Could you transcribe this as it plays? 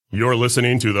You're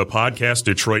listening to the Podcast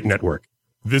Detroit Network.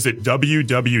 Visit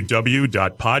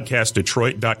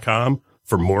www.podcastdetroit.com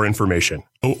for more information.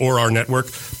 Or our network,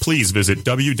 please visit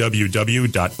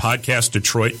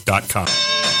www.podcastdetroit.com.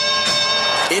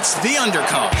 It's the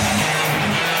Undercard.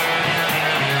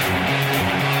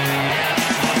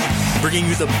 Bringing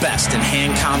you the best in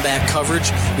hand combat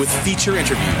coverage with feature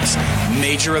interviews,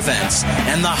 major events,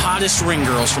 and the hottest ring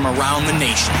girls from around the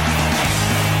nation.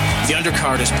 The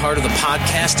Undercard is part of the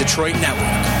Podcast Detroit Network.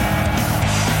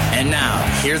 And now,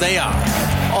 here they are,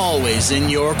 always in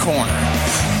your corner,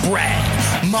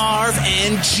 Brad, Marv,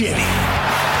 and Jimmy.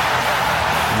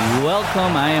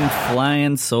 Welcome. I am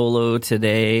flying solo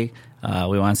today.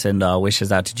 We want to send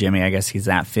wishes out to Jimmy. I guess he's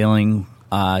not feeling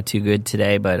too good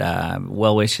today, but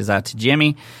well wishes out to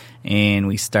Jimmy. And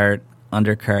we start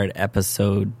Undercard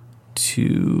episode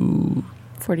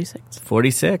 46.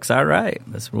 46, all right.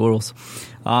 This rules.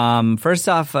 First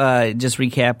off, just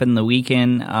recapping the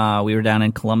weekend, we were down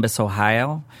in Columbus,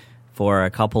 Ohio for a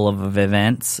couple of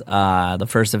events. The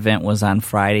first event was on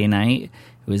Friday night. It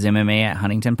was MMA at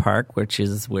Huntington Park, which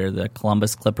is where the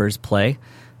Columbus Clippers play.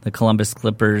 The Columbus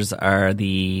Clippers are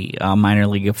the minor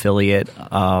league affiliate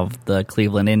of the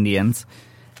Cleveland Indians.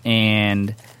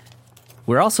 And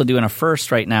we're also doing a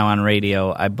first right now on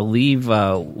radio. I believe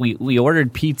we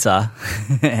ordered pizza,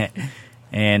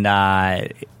 and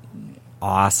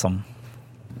awesome.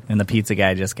 And the pizza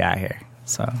guy just got here,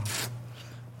 so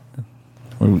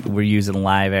we're using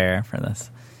live air for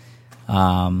this. We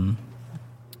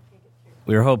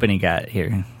were hoping he got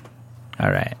here. All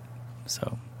right,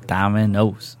 so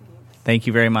Domino's. Thank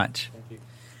you very much. Thank you.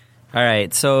 All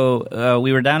right, so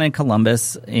we were down in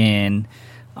Columbus, and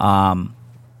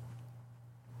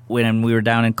when we were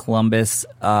down in Columbus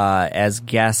as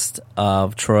guest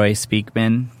of Troy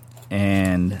Speakman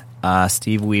and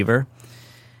Steve Weaver.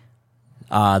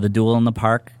 The Duel in the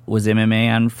Park was MMA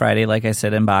on Friday, like I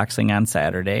said, and boxing on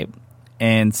Saturday.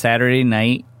 And Saturday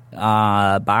night,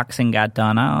 boxing got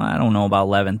done, I don't know, about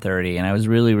 11:30, and I was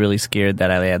really, really scared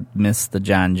that I had missed the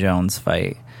John Jones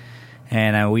fight.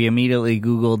 And we immediately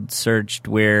Googled, searched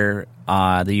where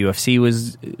the UFC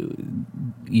was,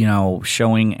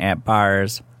 showing at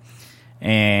bars.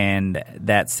 And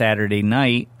that Saturday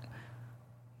night,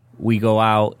 we go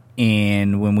out,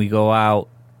 and when we go out,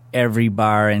 every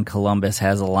bar in Columbus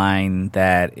has a line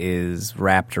that is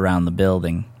wrapped around the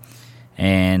building.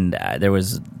 And there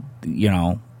was,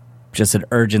 just an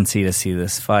urgency to see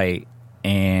this fight.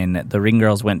 And the ring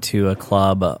girls went to a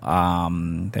club, I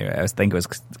think it was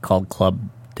called Club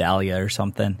Dahlia or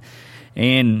something.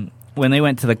 And when they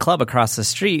went to the club across the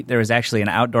street, there was actually an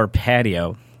outdoor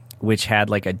patio which had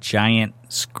like a giant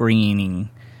screening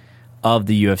of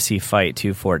the UFC fight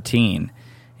 214.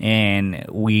 And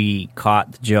we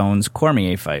caught the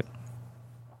Jones-Cormier fight.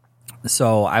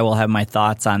 So I will have my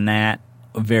thoughts on that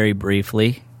very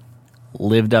briefly.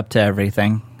 Lived up to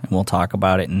everything, and we'll talk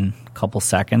about it in a couple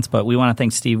seconds. But we want to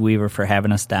thank Steve Weaver for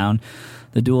having us down.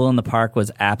 The Duel in the Park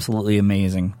was absolutely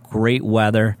amazing. Great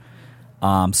weather.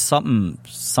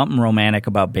 Something romantic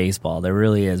about baseball. There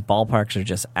really is. Ballparks are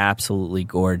just absolutely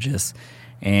gorgeous.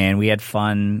 And we had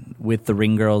fun with the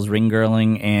ring girls, ring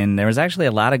girling, and there was actually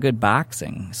a lot of good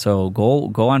boxing. So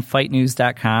go on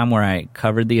fightnews.com where I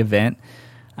covered the event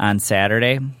on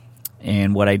Saturday.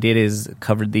 And what I did is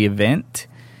covered the event.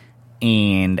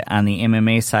 And on the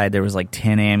MMA side, there was like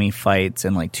 10 AMI fights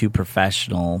and like 2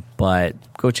 professional. But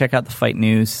go check out the Fight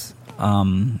News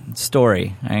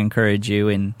story. I encourage you.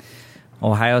 And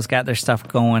Ohio's got their stuff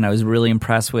going. I was really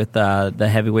impressed with the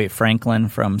heavyweight Franklin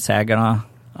from Saginaw.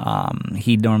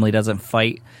 He normally doesn't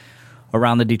fight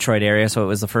around the Detroit area, so it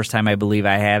was the first time I believe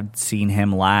I had seen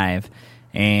him live.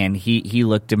 And he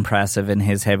looked impressive in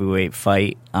his heavyweight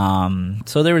fight.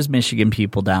 So there was Michigan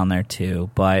people down there too.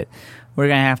 But we're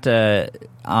going to have to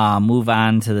move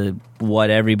on to what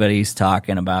everybody's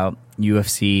talking about,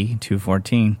 UFC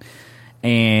 214.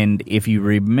 And if you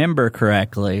remember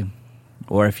correctly,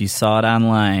 or if you saw it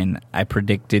online, I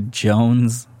predicted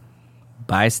Jones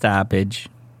by stoppage,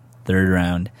 3rd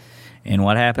round. And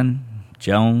what happened?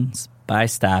 Jones by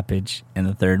stoppage in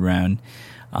the 3rd round.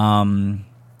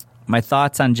 My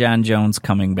thoughts on John Jones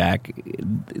coming back.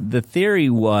 The theory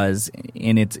was,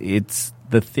 and it's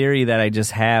the theory that I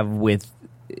just have with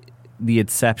the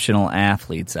exceptional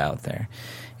athletes out there,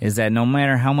 is that no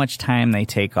matter how much time they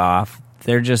take off,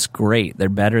 they're just great. They're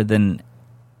better than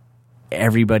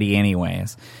everybody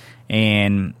anyways.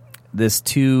 And this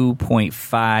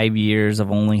 2.5 years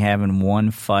of only having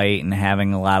one fight and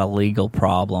having a lot of legal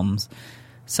problems,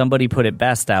 somebody put it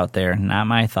best out there, not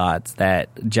my thoughts, that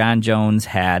John Jones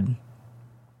had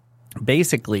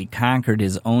basically conquered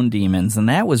his own demons, and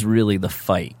that was really the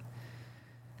fight.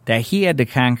 That he had to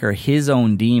conquer his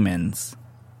own demons,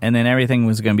 and then everything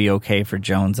was going to be okay for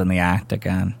Jones in the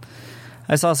octagon.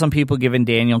 I saw some people giving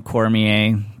Daniel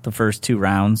Cormier the first 2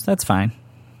 rounds. That's fine.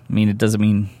 I mean, it doesn't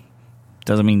mean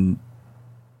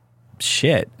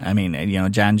shit. I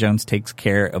mean, John Jones takes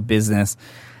care of business,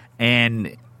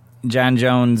 and John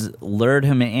Jones lured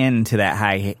him into that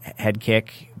high head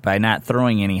kick by not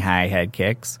throwing any high head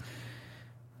kicks.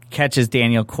 Catches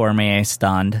Daniel Cormier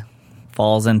stunned,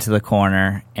 falls into the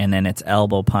corner, and then it's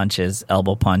elbow punches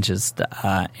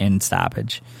in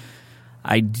stoppage.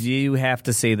 I do have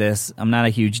to say this. I'm not a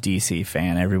huge DC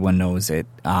fan. Everyone knows it.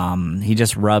 He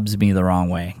just rubs me the wrong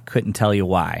way. Couldn't tell you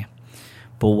why.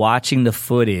 But watching the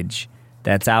footage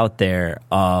that's out there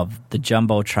of the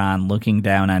Jumbotron looking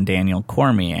down on Daniel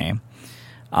Cormier,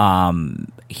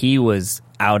 he was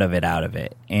out of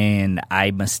it. And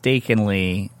I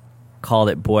mistakenly called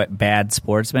it bad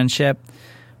sportsmanship.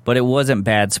 But it wasn't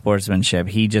bad sportsmanship.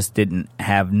 He just didn't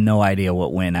have no idea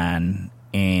what went on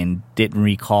and didn't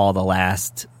recall the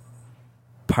last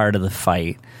part of the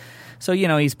fight. So,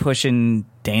 he's pushing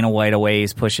Dana White away.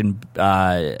 He's pushing, Big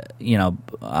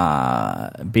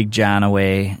John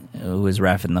away, who was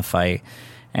reffing the fight.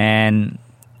 And,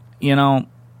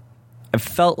 I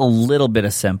felt a little bit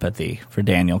of sympathy for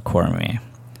Daniel Cormier.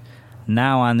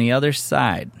 Now, on the other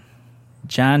side,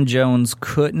 John Jones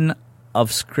couldn't have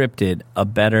scripted a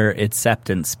better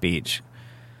acceptance speech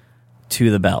to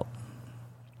the belt.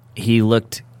 He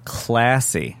looked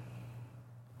classy.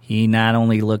 He not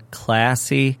only looked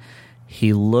classy,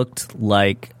 he looked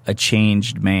like a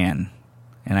changed man.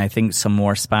 And I think some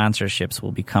more sponsorships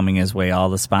will be coming his way. All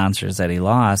the sponsors that he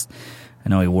lost. I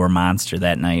know he wore Monster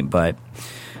that night, but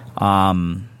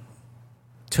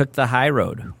took the high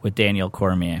road with Daniel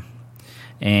Cormier.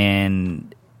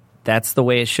 And that's the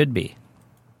way it should be.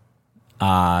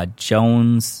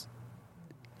 Jones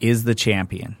is the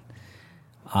champion.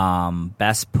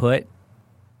 Best put,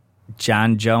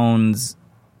 Daniel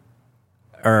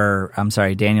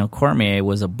Cormier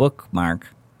was a bookmark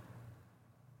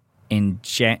in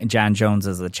John Jones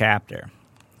as the chapter.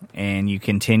 And you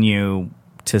continue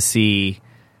to see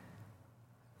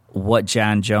what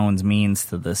John Jones means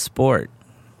to the sport.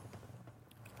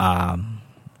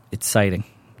 Exciting.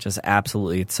 Just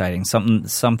absolutely exciting.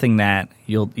 Something that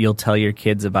you'll tell your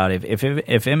kids about. If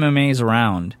MMA is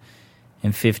around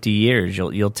in 50 years,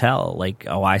 you'll tell, like,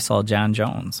 oh, I saw John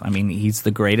Jones. I mean, he's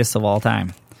the greatest of all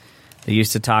time. They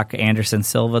used to talk Anderson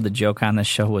Silva. The joke on this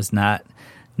show was not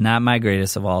my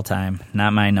greatest of all time,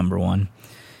 not my number one.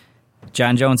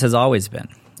 John Jones has always been.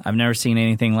 I've never seen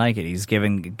anything like it. He's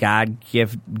given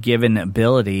God-given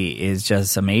ability is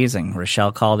just amazing.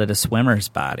 Rochelle called it a swimmer's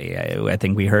body. I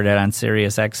think we heard it on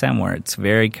Sirius XM, where it's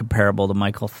very comparable to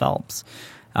Michael Phelps.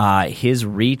 His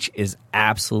reach is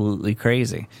absolutely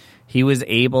crazy. He was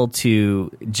able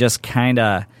to just kind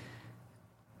of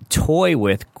toy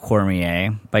with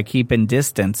Cormier by keeping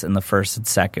distance in the first and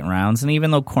second rounds. And even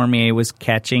though Cormier was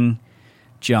catching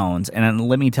Jones, and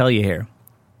let me tell you here,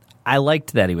 I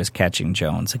liked that he was catching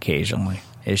Jones occasionally.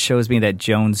 It shows me that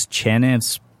Jones' chin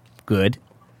is good.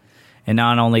 And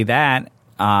not only that,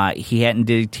 he hadn't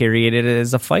deteriorated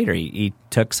as a fighter. He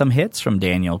took some hits from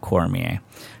Daniel Cormier.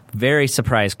 Very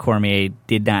surprised Cormier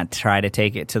did not try to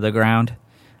take it to the ground.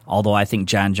 Although I think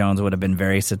John Jones would have been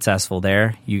very successful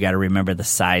there. You got to remember the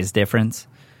size difference.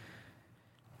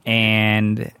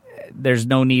 And there's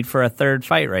no need for a third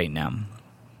fight right now.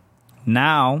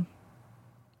 Now,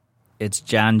 it's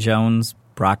John Jones,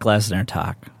 Brock Lesnar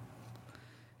talk.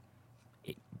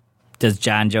 Does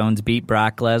John Jones beat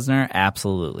Brock Lesnar?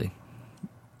 Absolutely.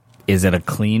 Is it a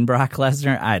clean Brock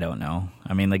Lesnar? I don't know.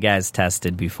 I mean, the guy's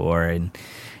tested before, and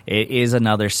it is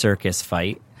another circus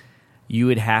fight. You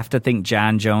would have to think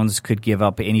John Jones could give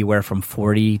up anywhere from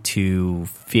 40 to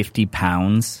 50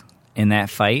 pounds in that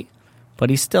fight, but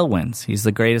he still wins. He's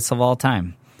the greatest of all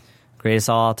time. Greatest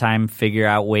of all time, figure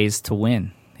out ways to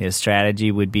win. His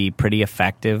strategy would be pretty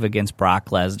effective against Brock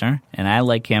Lesnar, and I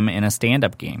like him in a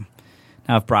stand-up game.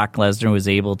 Now, if Brock Lesnar was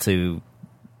able to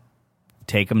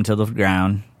take him to the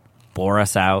ground, bore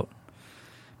us out,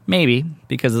 maybe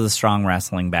because of the strong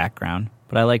wrestling background.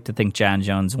 But I like to think John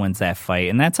Jones wins that fight,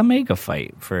 and that's a mega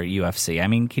fight for UFC. I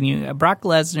mean, Brock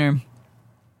Lesnar,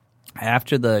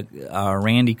 after the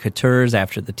Randy Couture's,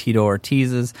 after the Tito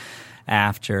Ortiz's,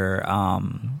 after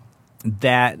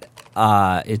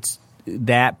it's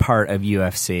that part of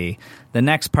UFC. The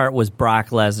next part was Brock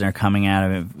Lesnar coming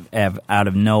out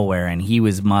of nowhere, and he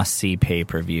was must-see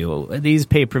pay-per-view. These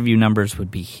pay-per-view numbers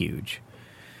would be huge.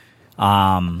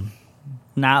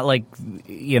 Not like,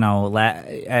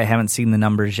 I haven't seen the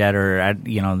numbers yet,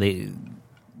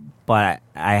 but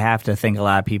I have to think a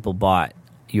lot of people bought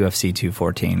UFC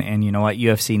 214. And you know what?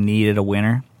 UFC needed a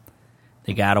winner.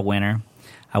 They got a winner.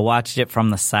 I watched it from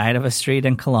the side of a street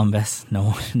in Columbus.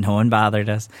 No one bothered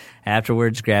us.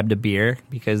 Afterwards, grabbed a beer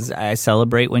because I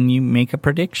celebrate when you make a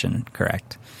prediction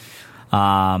correct.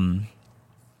 Also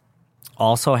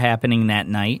happening that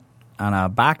night, on a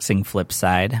boxing flip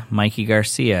side, Mikey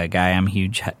Garcia, a guy I'm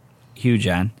huge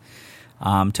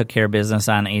on, took care of business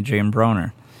on Adrian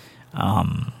Broner.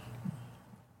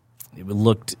 It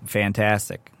looked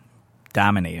fantastic,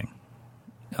 dominating.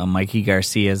 Mikey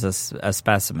Garcia is a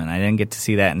specimen. I didn't get to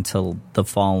see that until the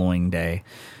following day.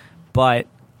 But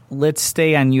let's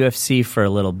stay on UFC for a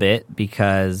little bit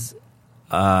because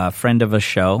a friend of a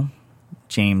show,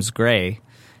 James Gray,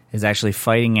 is actually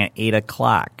fighting at 8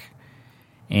 o'clock.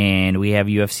 And we have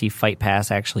UFC Fight Pass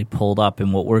actually pulled up.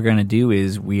 And what we're going to do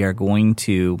is we are going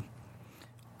to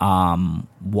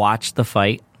watch the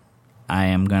fight. I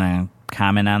am going to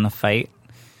comment on the fight.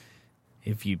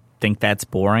 If you think that's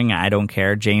boring, I don't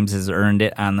care. James has earned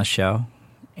it on the show.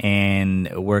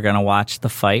 And we're going to watch the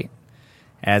fight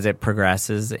as it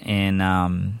progresses.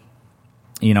 And,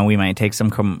 we might take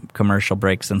some commercial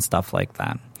breaks and stuff like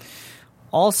that.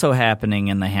 Also happening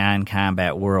in the hand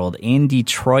combat world, in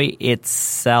Detroit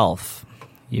itself,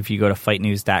 if you go to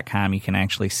fightnews.com, you can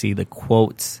actually see the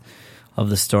quotes of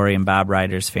the story in Bob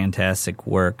Ryder's fantastic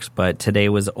works. But today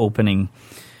was open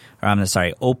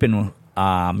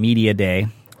media day,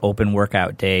 open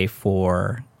workout day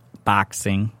for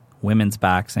boxing, women's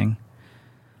boxing,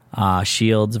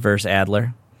 Shields versus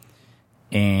Adler.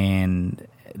 And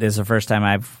this is the first time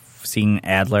I've seen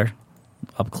Adler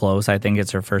up close. I think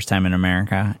it's her first time in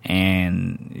America,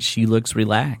 and she looks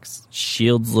relaxed.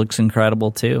 Shields looks incredible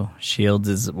too. Shields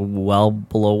is well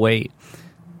below weight.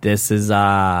 This is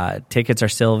tickets are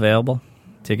still available.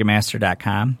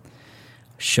 Ticketmaster.com.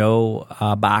 Show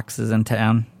boxes in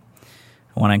town.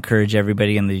 I want to encourage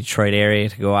everybody in the Detroit area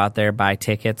to go out there, buy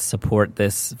tickets, support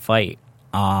this fight.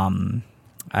 I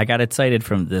got excited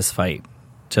from this fight,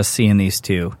 just seeing these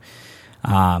two.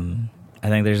 I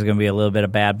think there's going to be a little bit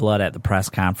of bad blood at the press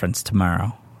conference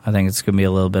tomorrow. I think it's going to be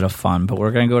a little bit of fun. But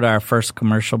we're going to go to our first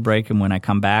commercial break, and when I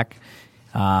come back,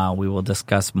 we will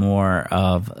discuss more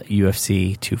of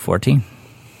UFC 214.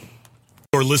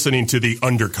 You're listening to The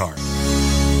Undercard.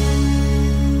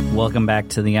 Welcome back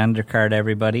to The Undercard,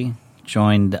 everybody.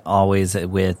 Joined always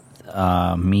with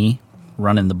me.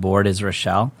 Running the board is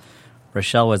Rochelle.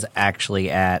 Rochelle was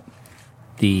actually at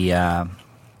the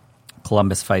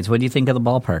Columbus fights. What do you think of the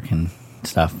ballpark and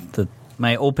stuff?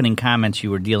 My opening comments, you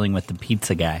were dealing with the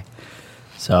pizza guy.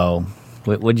 So,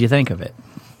 what did you think of it?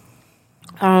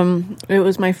 It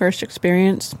was my first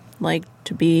experience,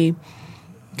 to be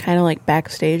kind of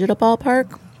backstage at a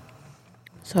ballpark.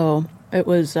 So it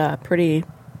was pretty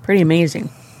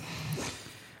amazing,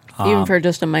 even for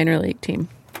just a minor league team.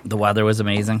 The weather was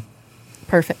amazing.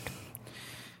 Perfect.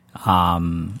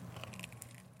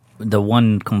 The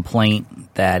one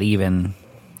complaint that even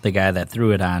the guy that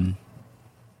threw it on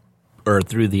or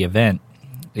through the event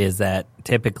is that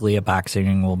typically a boxing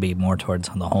ring will be more towards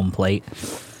the home plate.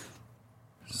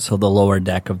 So the lower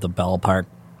deck of the ballpark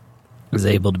was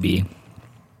able to be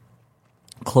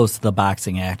close to the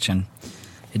boxing action.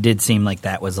 It did seem like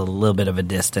that was a little bit of a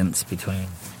distance between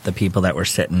the people that were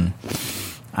sitting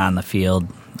on the field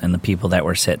and the people that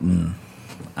were sitting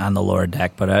on the lower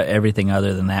deck, but everything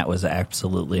other than that was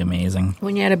absolutely amazing.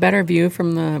 When you had a better view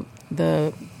from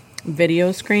the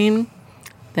video screen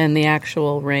than the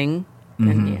actual ring,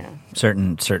 then yeah.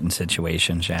 Certain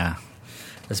situations, yeah.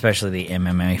 Especially the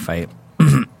MMA fight.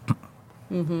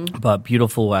 But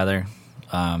beautiful weather.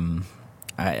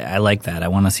 I like that. I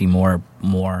want to see more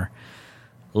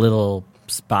little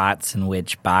spots in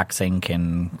which boxing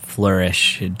can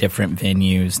flourish, different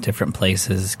venues, different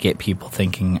places, get people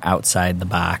thinking outside the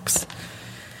box.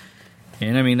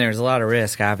 And I mean, there's a lot of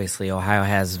risk. Obviously, Ohio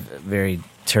has very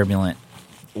turbulent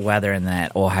weather in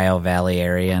that Ohio Valley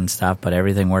area and stuff, but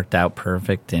everything worked out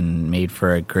perfect and made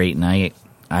for a great night.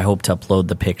 I hope to upload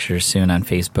the pictures soon on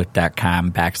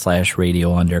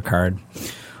Facebook.com/Radio Undercard.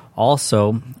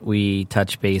 Also, we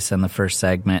touched base in the first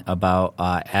segment about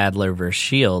Adler versus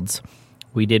Shields.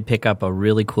 We did pick up a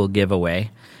really cool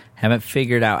giveaway. Haven't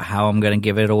figured out how I'm going to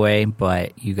give it away,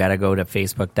 but you got to go to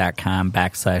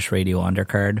Facebook.com/Radio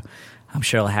Undercard. I'm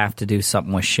sure I'll have to do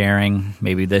something with sharing,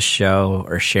 maybe this show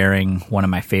or sharing one of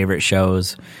my favorite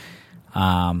shows.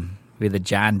 Maybe the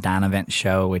John Donovan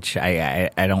show, which I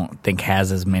don't think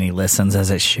has as many listens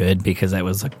as it should because that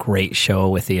was a great show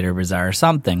with Theater Bazaar or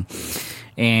something.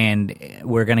 And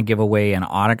we're going to give away an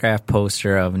autographed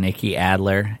poster of Nikki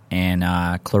Adler and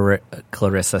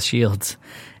Clarissa Shields.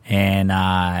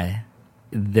 And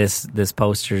this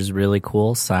poster is really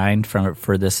cool, signed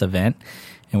for this event.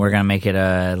 And we're going to make it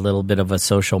a little bit of a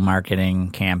social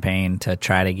marketing campaign to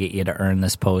try to get you to earn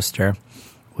this poster,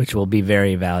 which will be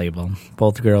very valuable.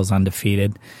 Both girls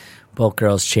undefeated, both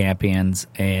girls champions.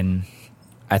 And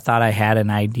I thought I had an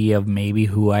idea of maybe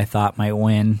who I thought might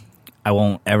win. I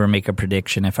won't ever make a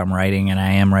prediction if I'm writing, and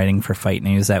I am writing for Fight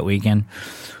News that weekend.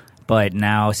 But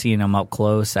now seeing them up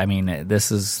close, I mean,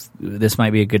 this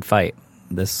might be a good fight.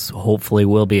 This hopefully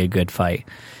will be a good fight.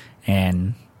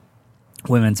 And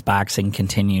women's boxing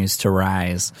continues to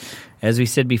rise. As we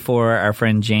said before, our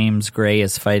friend James Gray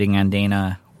is fighting on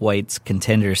Dana White's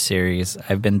Contender Series.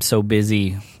 I've been so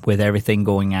busy with everything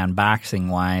going on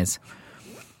boxing-wise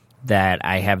that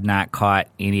I have not caught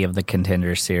any of the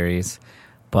Contender Series.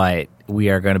 But we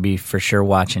are going to be for sure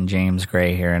watching James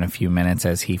Gray here in a few minutes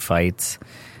as he fights.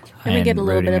 Let me get a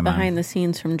little bit of behind the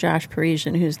scenes from Josh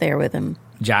Parisian, who's there with him.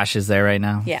 Josh is there right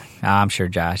now? Yeah. I'm sure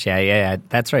Josh. Yeah,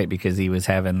 that's right, because he was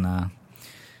having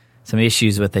some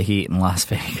issues with the heat in Las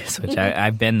Vegas, which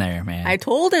I've been there, man. I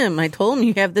told him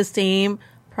you have the same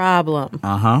problem.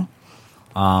 Uh-huh.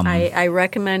 I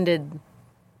recommended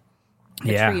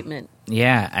the treatment.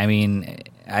 Yeah, I mean,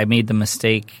 I made the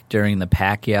mistake during the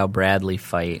Pacquiao-Bradley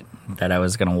fight that I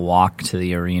was going to walk to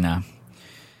the arena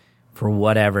for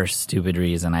whatever stupid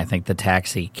reason. I think the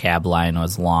taxi cab line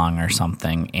was long or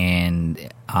something. And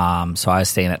so I was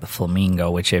staying at the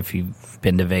Flamingo, which if you've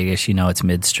been to Vegas, you know it's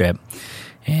mid-strip.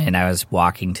 And I was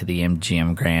walking to the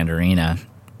MGM Grand Arena.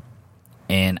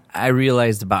 And I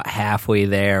realized about halfway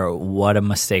there what a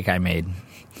mistake I made.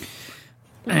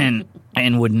 And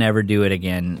would never do it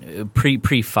again.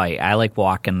 Pre-fight, I like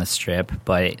walking the strip,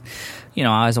 but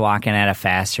I was walking at a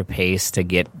faster pace to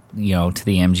get to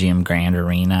the MGM Grand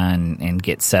Arena and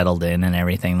get settled in and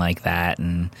everything like that.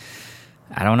 And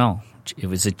I don't know, it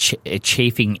was a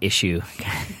chafing issue.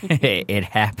 It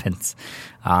happens.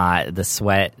 The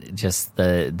sweat, just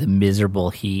the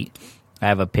miserable heat. I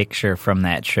have a picture from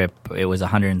that trip. It was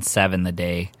 107 the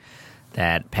day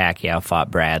that Pacquiao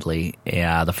fought Bradley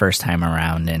the first time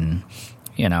around, and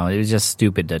it was just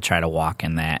stupid to try to walk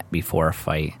in that before a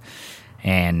fight.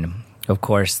 And of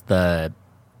course, the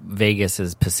Vegas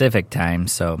is Pacific time,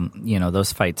 so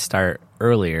those fights start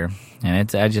earlier,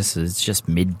 and it's just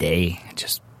midday,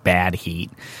 just bad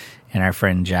heat. And our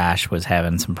friend Josh was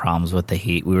having some problems with the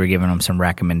heat. We were giving him some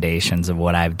recommendations of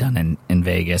what I've done in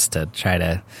Vegas to try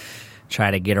to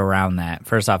get around that.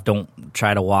 First off, don't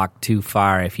try to walk too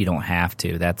far if you don't have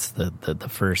to. That's the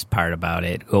first part about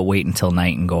it. Go wait until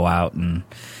night and go out and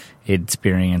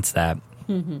experience that.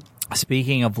 Mm-hmm.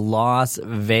 Speaking of Las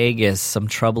Vegas, some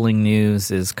troubling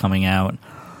news is coming out.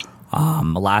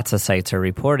 Lots of sites are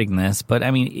reporting this, but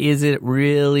I mean, is it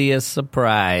really a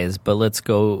surprise? But let's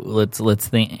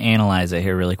analyze it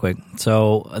here really quick.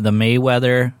 So the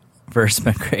Mayweather versus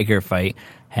McGregor fight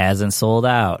hasn't sold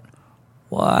out.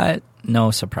 What?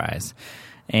 No surprise.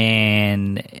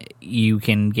 And you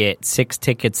can get 6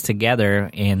 tickets together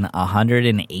in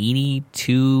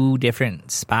 182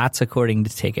 different spots according to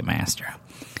Ticketmaster.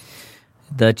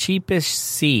 The cheapest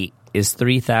seat is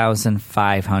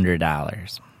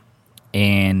 $3,500.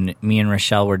 And me and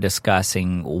Rochelle were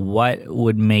discussing what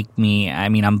would make me,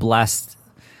 I'm blessed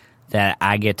that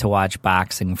I get to watch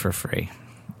boxing for free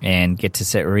and get to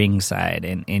sit ringside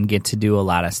and get to do a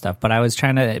lot of stuff. But I was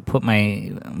trying to put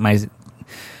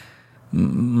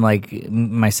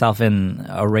myself in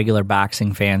a regular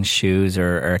boxing fan's shoes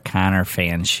or a Conor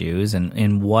fan's shoes,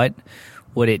 and what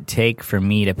would it take for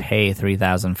me to pay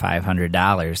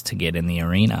 $3,500 to get in the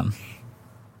arena?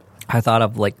 I thought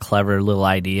of clever little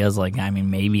ideas,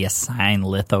 maybe a signed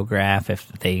lithograph if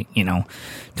they,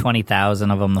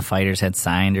 20,000 of them the fighters had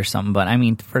signed or something. But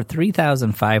for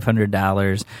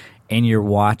 $3,500 and you're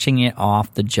watching it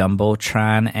off the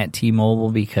Jumbotron at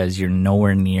T-Mobile because you're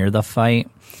nowhere near the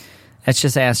fight, that's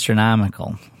just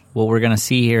astronomical. What we're going to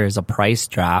see here is a price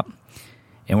drop,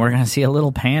 and we're going to see a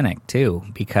little panic too,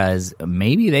 because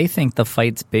maybe they think the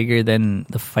fight's bigger than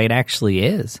the fight actually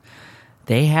is.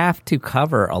 They have to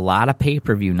cover a lot of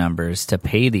pay-per-view numbers to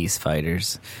pay these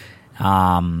fighters.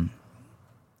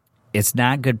 It's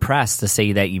not good press to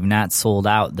say that you've not sold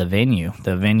out the venue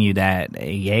that,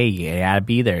 hey, you got to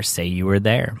be there, say you were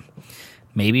there.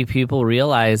 Maybe people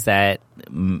realize that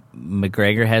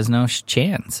McGregor has no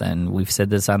chance, and we've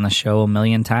said this on the show a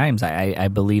million times. I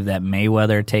believe that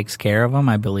Mayweather takes care of him.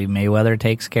 I believe Mayweather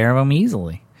takes care of him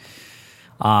easily.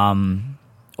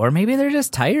 Or maybe they're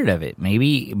just tired of it.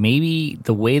 Maybe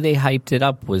the way they hyped it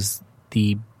up was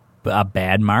the a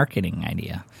bad marketing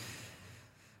idea.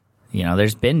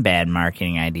 There's been bad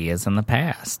marketing ideas in the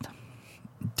past.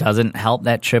 Doesn't help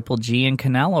that Triple G and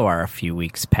Canelo are a few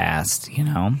weeks past,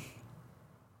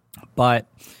 But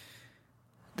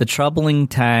the troubling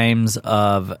times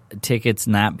of tickets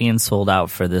not being sold out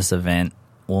for this event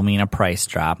will mean a price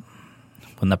drop.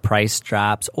 When the price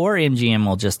drops, or MGM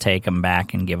will just take them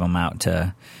back and give them out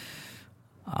to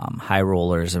high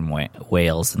rollers and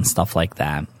whales and stuff like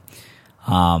that.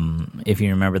 If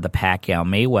you remember the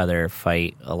Pacquiao-Mayweather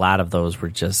fight, a lot of those were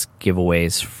just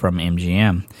giveaways from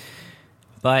MGM.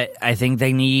 But I think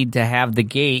they need to have the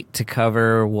gate to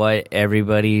cover what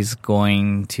everybody's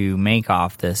going to make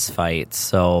off this fight.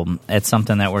 So it's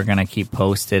something that we're going to keep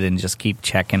posted and just keep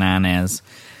checking on as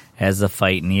the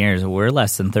fight nears. We're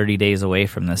less than 30 days away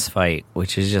from this fight,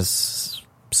 which is just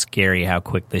scary how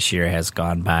quick this year has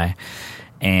gone by.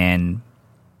 And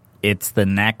it's the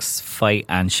next fight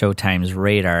on Showtime's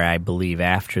radar, I believe,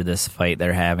 after this fight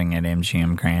they're having at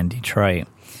MGM Grand Detroit.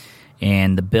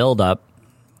 And the build-up,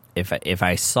 if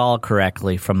I saw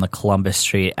correctly from the Columbus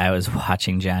Street, I was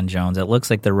watching John Jones. It looks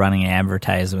like they're running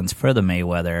advertisements for the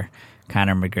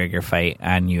Mayweather-Conor McGregor fight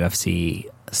on UFC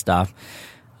stuff.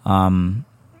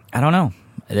 I don't know.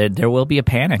 There will be a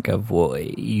panic of,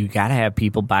 you got to have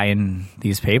people buying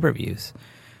these pay-per-views,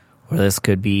 or this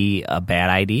could be a bad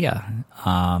idea.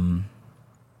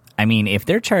 If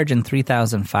they're charging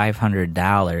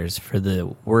 $3,500 for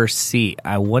the worst seat,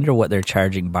 I wonder what they're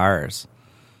charging bars.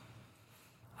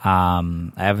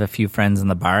 I have a few friends in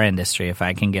the bar industry. If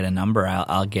I can get a number,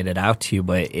 I'll get it out to you.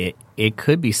 But it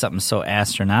could be something so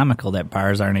astronomical that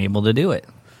bars aren't able to do it.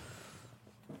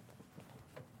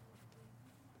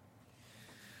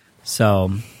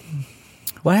 So,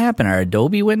 what happened? Our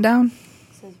Adobe went down?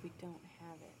 It says we don't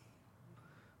have it.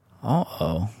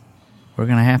 Uh-oh. We're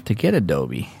going to have to get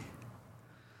Adobe.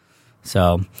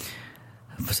 So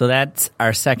that's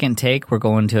our second take. We're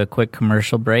going to a quick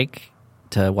commercial break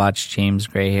to watch James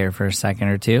Gray here for a second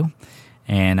or two.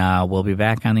 And we'll be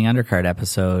back on the Undercard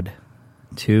episode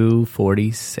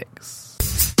 246.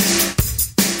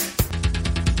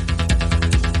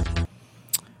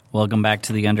 Welcome back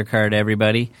to the Undercard,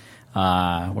 everybody.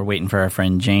 We're waiting for our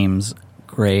friend James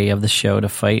Gray of the show to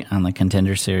fight on the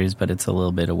Contender Series, but it's a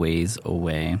little bit of ways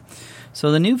away.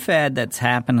 So the new fad that's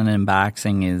happening in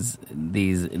boxing is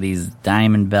these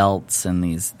diamond belts and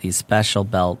these special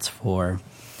belts for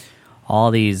all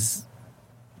these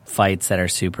fights that are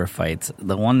super fights.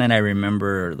 The one that I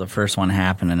remember, the first one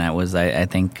happened, and that was, I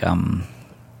think,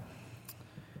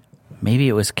 maybe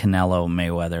it was Canelo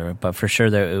Mayweather, but for sure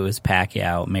it was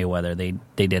Pacquiao Mayweather.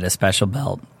 They did a special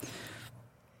belt.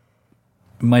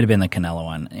 It might have been the Canelo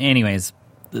one. Anyways,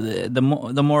 the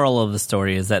moral of the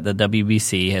story is that the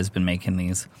WBC has been making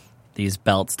these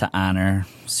belts to honor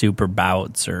super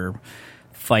bouts or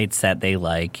fights that they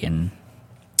like, and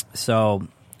so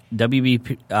this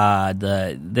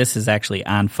is actually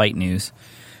on Fight News.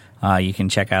 You can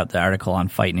check out the article on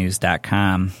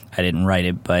fightnews.com. I didn't write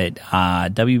it, but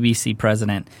WBC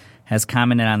president has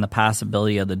commented on the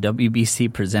possibility of the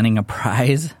WBC presenting a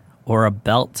prize or a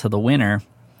belt to the winner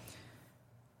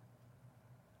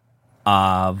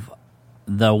of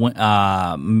the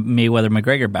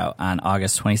Mayweather-McGregor bout on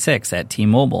August 26th at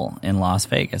T-Mobile in Las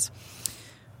Vegas.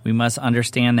 We must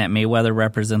understand that Mayweather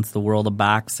represents the world of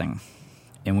boxing,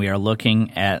 and we are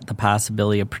looking at the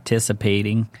possibility of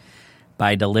participating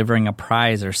by delivering a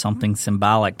prize or something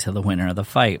symbolic to the winner of the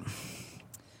fight.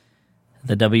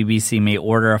 The WBC may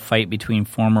order a fight between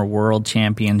former world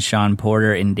champion Sean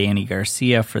Porter and Danny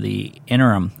Garcia for the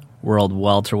interim World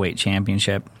Welterweight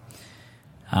Championship.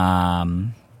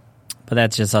 But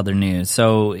that's just other news.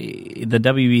 So the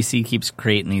WBC keeps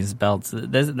creating these belts.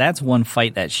 That's one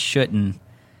fight that shouldn't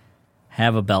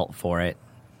have a belt for it.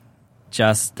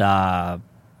 Just,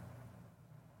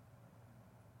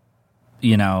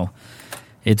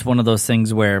 it's one of those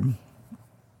things where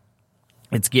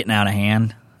it's getting out of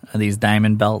hand, these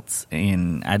diamond belts,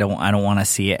 and I don't want to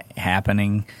see it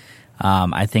happening.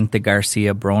 I think the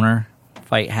Garcia-Broner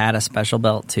fight had a special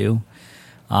belt too.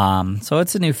 So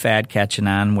it's a new fad catching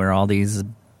on where all these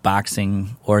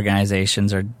boxing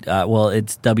organizations are,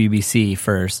 it's WBC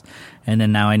first, and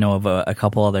then now I know of a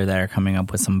couple other that are coming up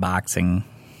with some boxing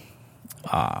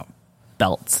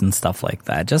belts and stuff like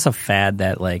that. Just a fad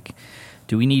that,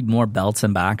 do we need more belts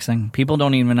in boxing? People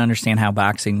don't even understand how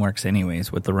boxing works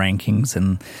anyways with the rankings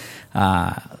and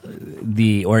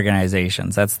the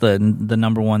organizations. That's the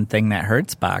number one thing that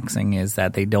hurts boxing, is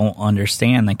that they don't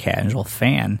understand the casual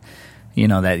fan.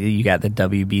 That you got the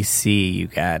WBC, you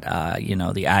got,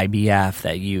 the IBF,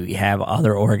 that you have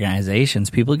other organizations.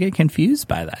 People get confused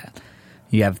by that.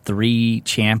 You have 3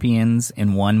 champions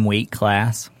in one weight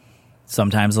class.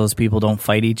 Sometimes those people don't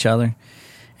fight each other.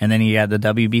 And then you had the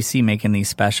WBC making these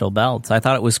special belts. I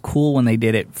thought it was cool when they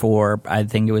did it for, I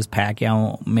think it was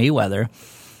Pacquiao Mayweather.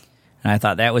 And I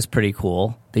thought that was pretty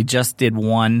cool. They just did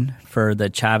one for the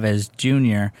Chavez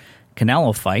Jr.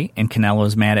 Canelo fight, and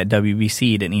Canelo's mad at WBC.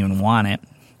 He didn't even want it.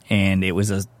 And it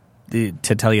was, to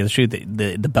tell you the truth,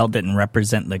 the belt didn't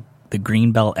represent the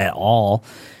green belt at all.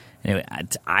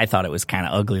 I thought it was kind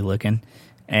of ugly looking.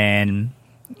 And,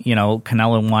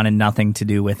 Canelo wanted nothing to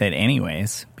do with it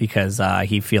anyways, because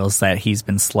he feels that he's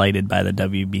been slighted by the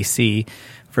WBC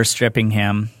for stripping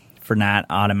him for not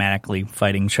automatically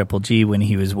fighting Triple G when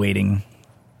he was waiting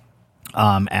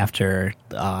after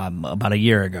about a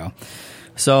year ago.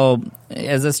 So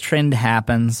as this trend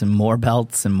happens and more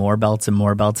belts and more belts and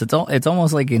more belts, it's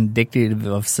almost like indicative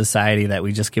of society that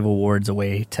we just give awards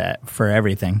away for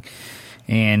everything,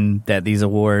 and that these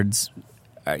awards,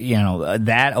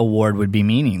 that award would be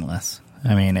meaningless.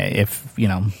 I mean, if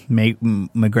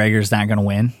McGregor's not going to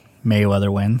win,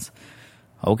 Mayweather wins.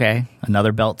 Okay,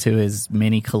 another belt to his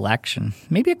mini collection.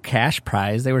 Maybe a cash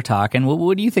prize. They were talking.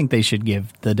 What do you think they should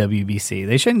give the WBC?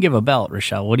 They shouldn't give a belt,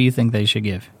 Rochelle. What do you think they should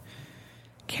give?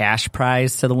 Cash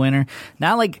prize to the winner?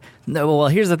 Not like, well,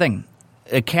 here's the thing.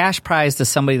 A cash prize to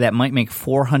somebody that might make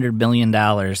 $400 million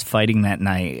fighting that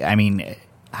night. I mean,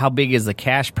 how big is the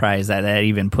cash prize that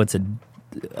even puts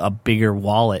a bigger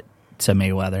wallet to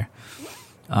Mayweather?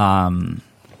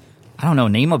 I don't know,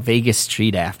 name a Vegas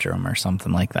street after him or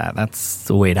something like that. That's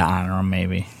the way to honor him,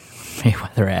 maybe.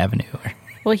 Mayweather Avenue.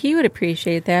 Well, he would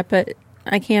appreciate that, but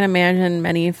I can't imagine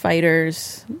many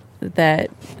fighters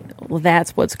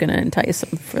that's what's going to entice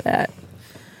them for that.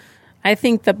 I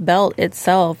think the belt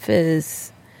itself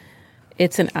it's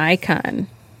an icon.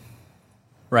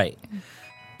 Right.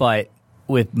 But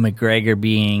with McGregor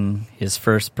being his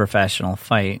first professional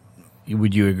fight,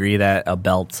 would you agree that a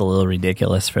belt's a little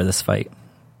ridiculous for this fight?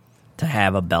 To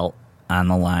have a belt on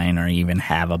the line, or even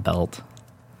have a belt?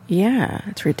 Yeah,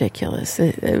 it's ridiculous.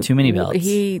 Too many belts.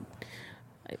 He's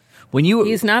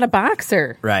not a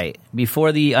boxer. Right.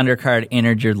 Before the undercard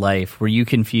entered your life, were you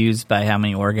confused by how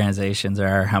many organizations there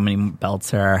are, how many belts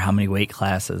there are, how many weight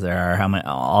classes there are,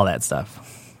 all that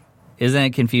stuff? Isn't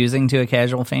it confusing to a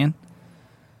casual fan?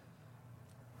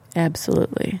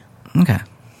 Absolutely. Okay.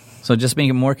 So just make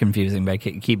it more confusing by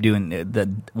keep doing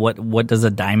what does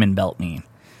a diamond belt mean?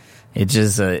 It's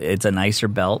just it's a nicer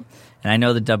belt. And I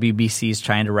know the WBC is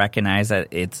trying to recognize that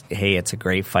it's a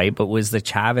great fight, but was the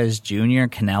Chavez Jr.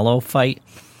 Canelo fight,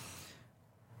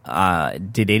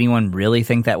 did anyone really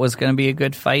think that was going to be a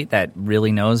good fight that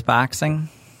really knows boxing?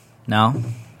 No.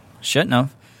 Shouldn't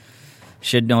have.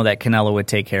 Should know that Canelo would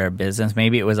take care of business.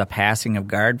 Maybe it was a passing of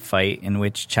guard fight in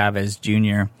which Chavez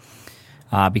Jr.,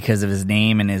 because of his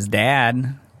name and his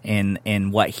dad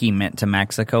and what he meant to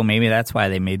Mexico, maybe that's why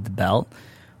they made the belt.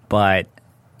 But,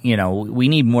 we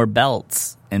need more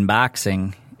belts in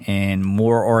boxing and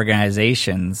more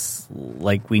organizations.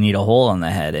 Like, we need a hole in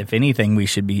the head. If anything, we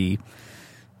should be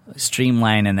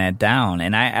streamlining that down.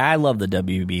 And I love the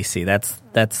WBC.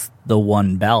 That's the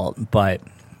one belt. But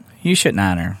you shouldn't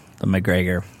honor the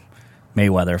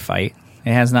McGregor-Mayweather fight.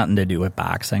 It has nothing to do with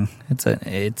boxing.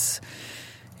 It's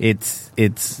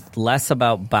less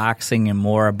about boxing and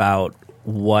more about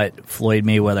what Floyd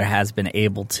Mayweather has been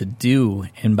able to do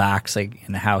in boxing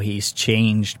and how he's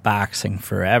changed boxing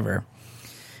forever,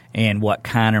 and what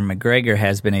Conor McGregor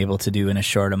has been able to do in a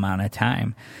short amount of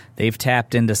time. They've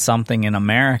tapped into something in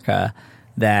America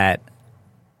that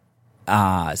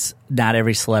not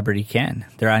every celebrity can.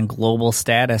 They're on global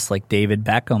status like David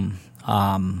Beckham,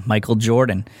 Michael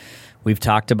Jordan. We've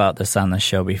talked about this on the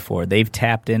show before. They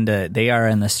are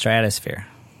in the stratosphere.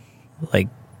 Like,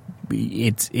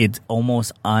 it's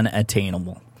almost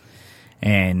unattainable.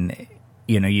 And,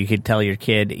 you could tell your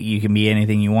kid you can be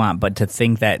anything you want, but to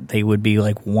think that they would be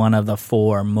like one of the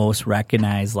 4 most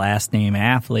recognized last name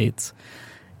athletes,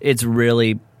 it's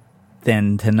really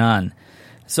thin to none.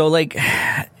 So, like,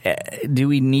 do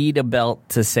we need a belt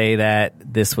to say that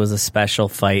this was a special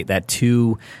fight, that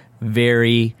 2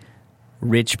 very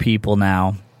rich people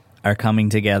now are coming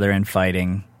together and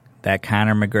fighting, that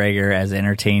Conor McGregor, as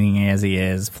entertaining as he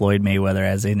is, Floyd Mayweather,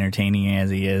 as entertaining as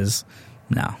he is?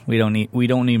 No, we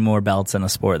don't need more belts in a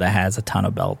sport that has a ton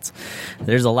of belts.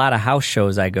 There's a lot of house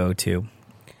shows I go to.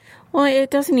 Well, it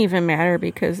doesn't even matter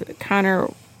because Conor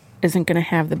isn't going to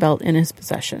have the belt in his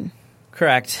possession.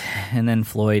 Correct. And then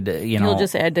Floyd, he'll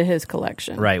just add to his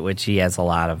collection. Right, which he has a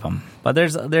lot of them. But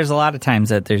there's a lot of times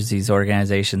that there's these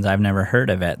organizations I've never heard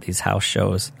of at these house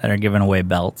shows that are giving away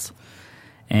belts.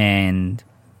 And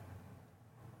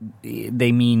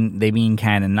they mean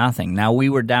kind of nothing. Now, we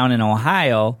were down in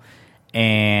Ohio,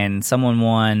 and someone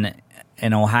won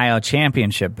an Ohio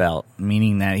championship belt,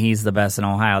 meaning that he's the best in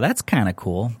Ohio. That's kind of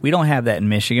cool. We don't have that in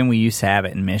Michigan. We used to have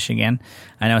it in Michigan.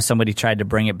 I know somebody tried to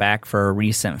bring it back for a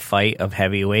recent fight of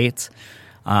heavyweights.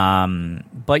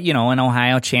 But, you know, an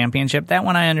Ohio championship, that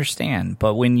one I understand.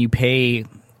 But when you pay,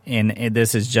 and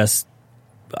this is just,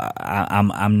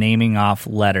 I'm naming off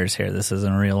letters here. This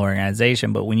isn't a real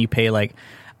organization. But when you pay like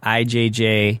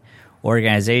IJJ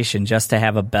organization just to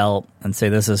have a belt and say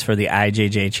this is for the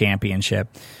IJJ championship,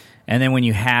 and then when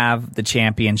you have the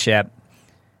championship,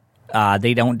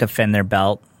 they don't defend their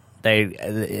belt.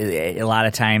 A lot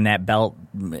of time that belt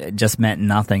just meant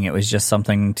nothing. It was just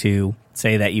something to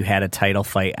say that you had a title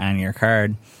fight on your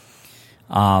card.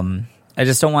 I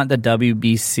just don't want the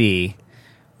WBC,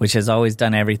 which has always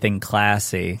done everything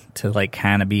classy, to like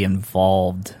kind of be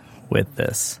involved with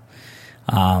this.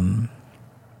 The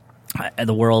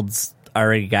world's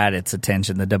already got its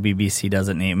attention. The WBC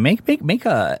doesn't need make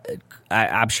a.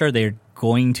 I'm sure they're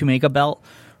going to make a belt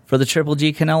for the Triple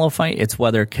G Canelo fight. It's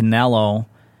whether Canelo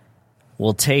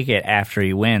will take it after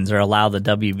he wins or allow the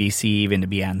WBC even to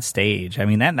be on stage. I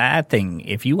mean, that thing,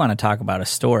 if you want to talk about a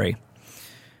story,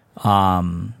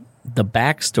 the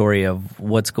backstory of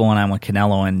what's going on with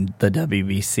Canelo and the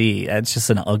WBC, that's just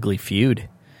an ugly feud.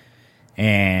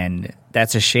 And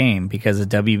that's a shame because the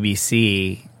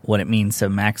WBC, what it means to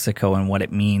Mexico and what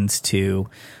it means to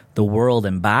the world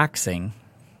in boxing,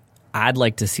 I'd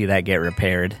like to see that get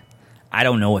repaired. I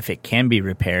don't know if it can be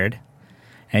repaired.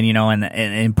 And, you know,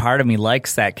 and part of me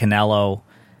likes that Canelo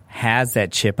has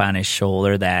that chip on his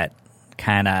shoulder, that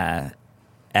kind of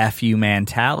F you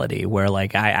mentality where,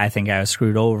 like, I think I was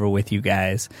screwed over with you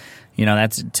guys. You know,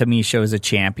 that's, to me, shows a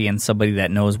champion, somebody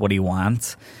that knows what he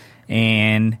wants.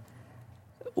 And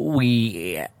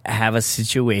we have a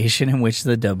situation in which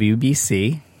the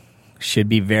WBC should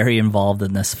be very involved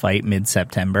in this fight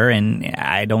mid-September, and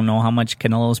I don't know how much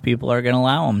Canelo's people are going to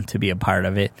allow him to be a part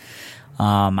of it.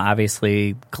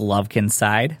 Obviously, Golovkin's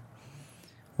side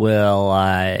will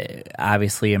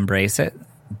obviously embrace it,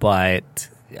 but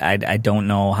I don't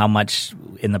know how much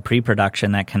in the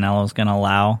pre-production that Canelo's going to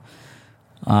allow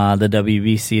the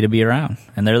WBC to be around,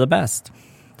 and they're the best.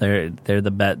 They're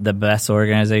the best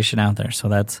organization out there, so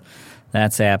that's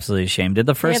absolutely a shame. Did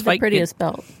the first fight? The prettiest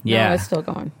belt. Yeah, no, it's still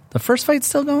going. The first fight's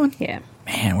still going? Yeah.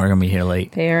 Man, we're gonna be here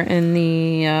late. They're in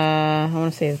the I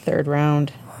want to say the third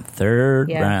round. Third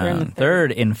round.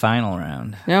 Third and final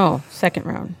round. No, second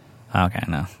round. Okay,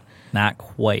 no, not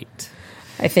quite.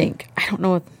 I think. I don't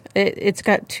know. It's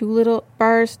got two little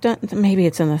bars done. Maybe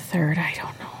it's in the third. I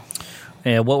don't know.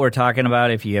 Yeah, what we're talking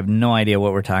about, if you have no idea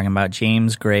what we're talking about,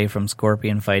 James Gray from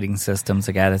Scorpion Fighting Systems,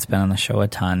 a guy that's been on the show a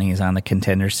ton. He's on the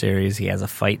Contender Series. He has a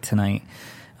fight tonight.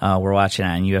 We're watching it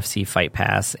on UFC Fight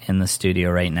Pass in the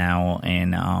studio right now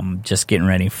and just getting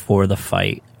ready for the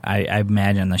fight. I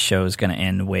imagine the show is going to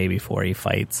end way before he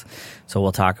fights. So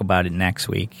we'll talk about it next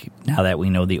week now that we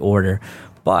know the order.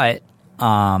 But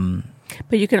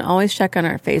you can always check on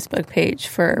our Facebook page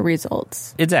for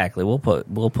results. Exactly. We'll put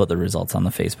the results on the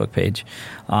Facebook page.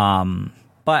 But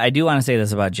I do want to say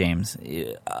this about James.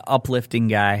 Uplifting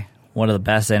guy, one of the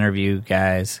best interview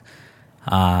guys.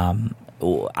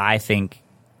 I think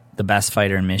the best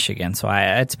fighter in Michigan. So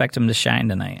I expect him to shine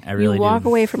tonight. I really do. You walk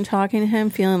away from talking to him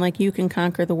feeling like you can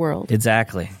conquer the world.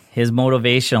 Exactly. His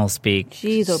motivational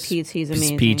Jeez, oh, Pete, he's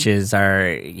amazing. Speeches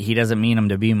are, he doesn't mean them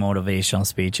to be motivational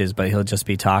speeches, but he'll just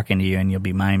be talking to you and you'll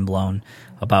be mind blown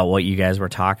about what you guys were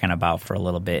talking about for a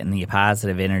little bit and the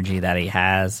positive energy that he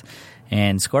has.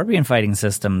 And Scorpion Fighting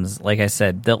Systems, like I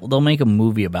said, they'll make a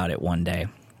movie about it one day,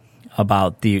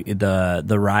 about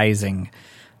the rising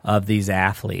of these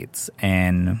athletes.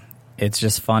 And it's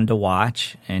just fun to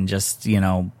watch and just, you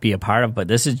know, be a part of. But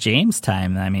this is James'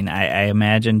 time. I mean, I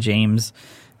imagine James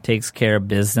takes care of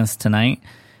business tonight,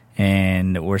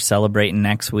 and we're celebrating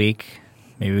next week.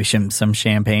 Maybe some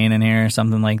champagne in here or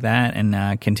something like that,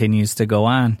 and continues to go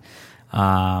on.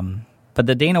 But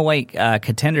the Dana White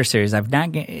Contender Series, I've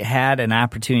not had an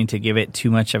opportunity to give it too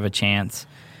much of a chance.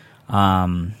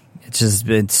 It's just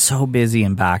been so busy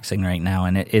in boxing right now,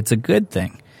 and it's a good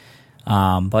thing.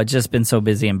 But just been so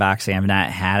busy in boxing, I've not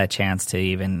had a chance to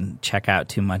even check out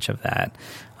too much of that.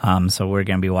 So we're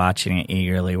going to be watching it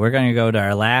eagerly. We're going to go to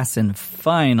our last and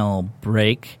final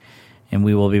break, and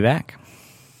we will be back.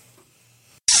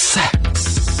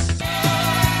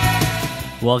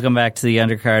 Welcome back to the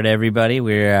Undercard, everybody.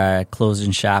 We're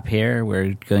closing shop here.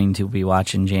 We're going to be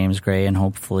watching James Gray and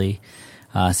hopefully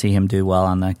see him do well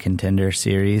on the Contender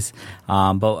Series.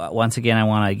 But once again, I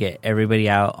want to get everybody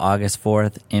out August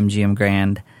 4th, MGM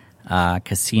Grand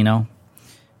Casino.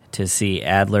 to see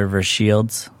Adler vs.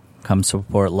 Shields. Come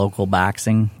support local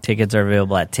boxing. Tickets are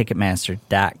available at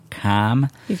Ticketmaster.com.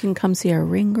 You can come see our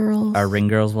ring girls. Our ring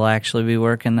girls will actually be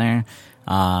working there.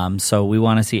 So we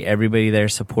want to see everybody there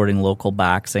supporting local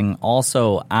boxing.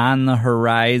 Also on the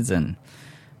horizon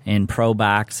in pro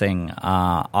boxing,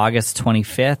 August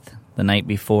 25th, the night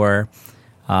before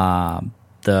the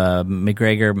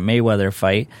McGregor-Mayweather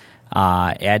fight,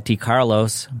 at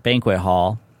DeCarlos Banquet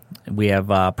Hall, we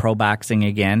have pro boxing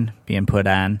again being put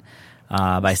on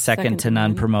by Second to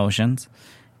None Promotions.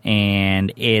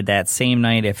 And that same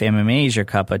night, if MMA is your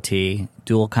cup of tea,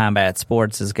 Dual Combat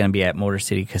Sports is going to be at Motor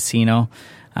City Casino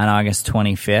on August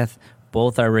 25th.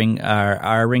 Both our ring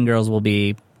girls will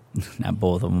be, not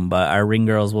both of them, but our ring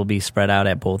girls will be spread out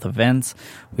at both events.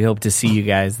 We hope to see you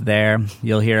guys there.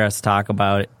 You'll hear us talk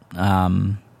about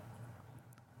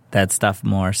that stuff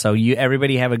more. So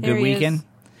everybody have a good weekend,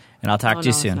 and I'll talk to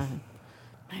you soon.